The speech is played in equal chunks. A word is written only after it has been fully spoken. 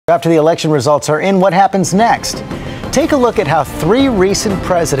After the election results are in, what happens next? Take a look at how 3 recent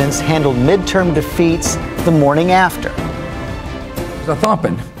presidents handled midterm defeats the morning after. It's a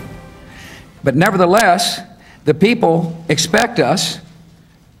thumping. But nevertheless, the people expect us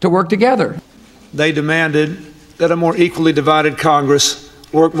to work together. They demanded that a more equally divided Congress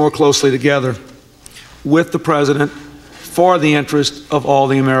work more closely together with the president for the interest of all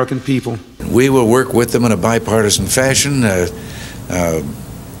the American people. We will work with them in a bipartisan fashion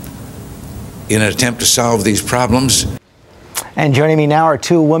in an attempt to solve these problems. And joining me now are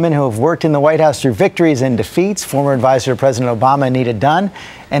 2 women who have worked in the White House through victories and defeats. Former advisor to President Obama, Anita Dunn,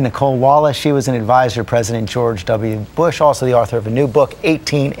 and Nicolle Wallace. She was an advisor to President George W. Bush, also the author of a new book,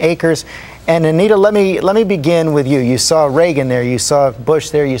 18 Acres. And Anita, let me begin with you. You saw Reagan there, you saw Bush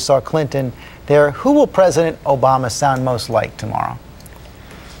there, you saw Clinton there. Who will President Obama sound most like tomorrow?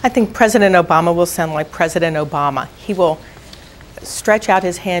 I think President Obama will sound like President Obama. He will stretch out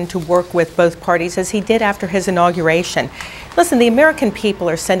his hand to work with both parties as he did after his inauguration. Listen, the American people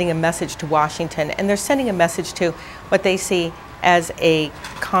are sending a message to Washington, and they're sending a message to what they see as a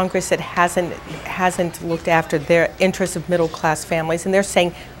Congress that hasn't looked after their interests of middle-class families, and they're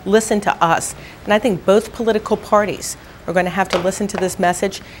saying, listen to us. And I think both political parties are going to have to listen to this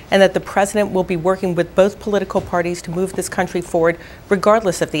message, and that the president will be working with both political parties to move this country forward,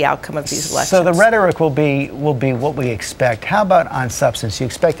 regardless of the outcome of these elections. So the rhetoric will be what we expect. How about on substance? Do you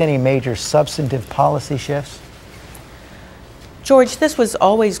expect any major substantive policy shifts? George, this was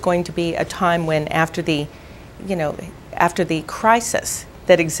always going to be a time when, after the crisis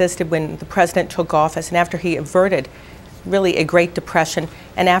that existed when the president took office, and after he averted really a Great Depression,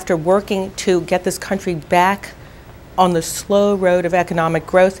 and after working to get this country back on the slow road of economic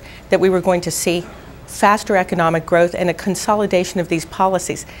growth, that we were going to see faster economic growth and a consolidation of these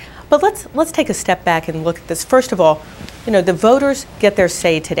policies. But let's take a step back and look at this. First of all, the voters get their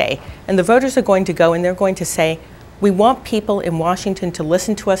say today, and the voters are going to go and they're going to say, we want people in Washington to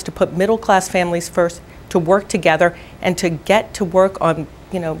listen to us, to put middle-class families first, to work together, and to get to work on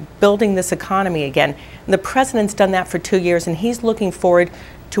building this economy again. And the president's done that for 2 years, and he's looking forward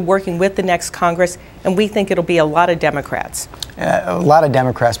to working with the next Congress, and we think it'll be a lot of Democrats. A lot of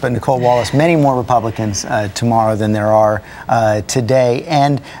Democrats, but Nicolle Wallace, many more Republicans tomorrow than there are today.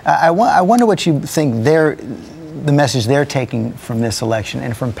 And I wonder what you think the message they're taking from this election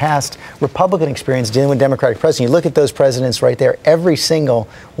and from past Republican experience dealing with Democratic presidents. You look at those presidents right there, every single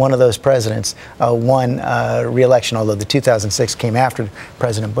one of those presidents won re-election, although the 2006 came after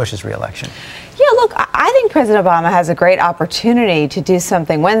President Bush's re-election. Yeah, look, I think President Obama has a great opportunity to do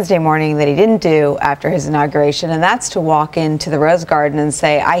something Wednesday morning that he didn't do after his inauguration, and that's to walk into the Rose Garden and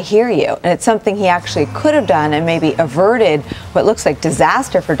say, I hear you. And it's something he actually could have done and maybe averted what looks like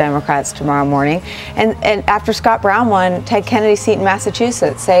disaster for Democrats tomorrow morning. And after Scott Brown won Ted Kennedy's seat in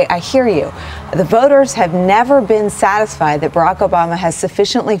Massachusetts, say, I hear you. The voters have never been satisfied that Barack Obama has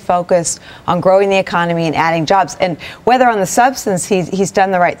sufficiently focused on growing the economy and adding jobs. And whether on the substance he's done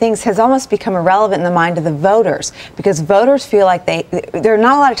the right things has almost become irrelevant in the mind of the voters, because voters feel like there are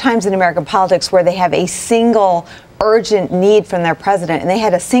not a lot of times in American politics where they have a single urgent need from their president, and they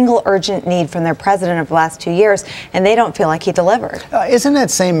had a single urgent need from their president of the last 2 years, and they don't feel like he delivered. Isn't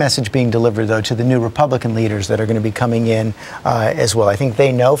that same message being delivered, though, to the new Republican leaders that are going to be coming in as well? I think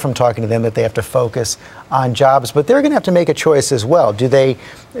they know from talking to them that they have to focus on jobs, but they're going to have to make a choice as well. Do they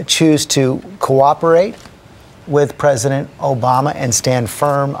choose to cooperate with President Obama and stand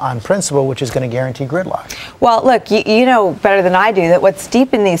firm on principle, which is going to guarantee gridlock? Well, look, you know better than I do that what's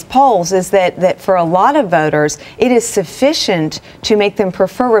deep in these polls is that for a lot of voters, it is sufficient to make them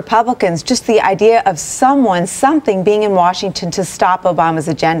prefer Republicans, just the idea of something being in Washington to stop Obama's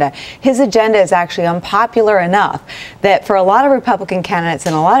agenda. His agenda is actually unpopular enough that for a lot of Republican candidates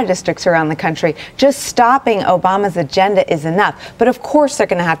in a lot of districts around the country, just stopping Obama's agenda is enough. But of course, they're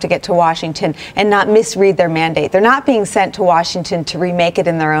going to have to get to Washington and not misread their mandate. They're not being sent to Washington to remake it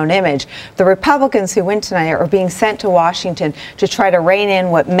in their own image. The Republicans who win tonight are being sent to Washington to try to rein in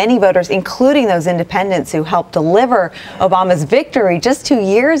what many voters, including those independents who helped deliver Obama's victory just 2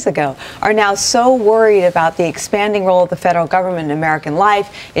 years ago, are now so worried about the expanding role of the federal government in American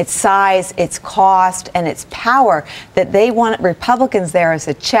life, its size, its cost, and its power, that they want Republicans there as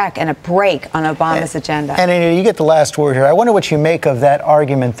a check and a break on Obama's agenda. And Anita, you get the last word here. I wonder what you make of that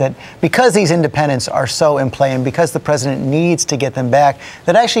argument that because these independents are so in play and because the president needs to get them back,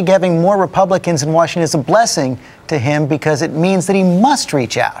 that actually having more Republicans in Washington is a blessing to him because it means that he must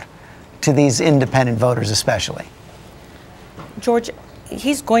reach out to these independent voters especially. George,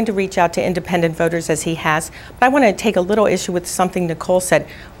 he's going to reach out to independent voters as he has, but I want to take a little issue with something Nicolle said,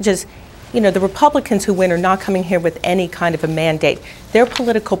 which is you know, the Republicans who win are not coming here with any kind of a mandate. Their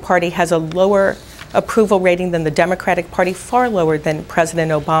political party has a lower approval rating than the Democratic Party, far lower than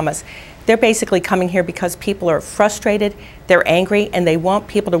President Obama's. They're basically coming here because people are frustrated, they're angry, and they want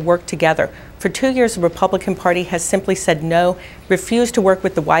people to work together. For 2 years, the Republican Party has simply said no, refused to work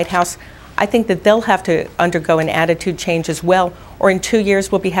with the White House. I think that they'll have to undergo an attitude change as well, or in 2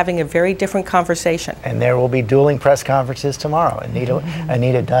 years we'll be having a very different conversation. And there will be dueling press conferences tomorrow.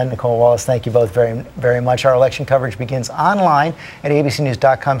 Anita Dunn, Nicolle Wallace, thank you both very, very much. Our election coverage begins online at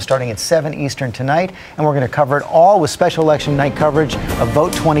abcnews.com starting at 7 Eastern tonight, and we're going to cover it all with special election night coverage of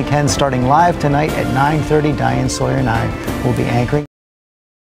Vote 2010 starting live tonight at 9:30. Diane Sawyer and I will be anchoring.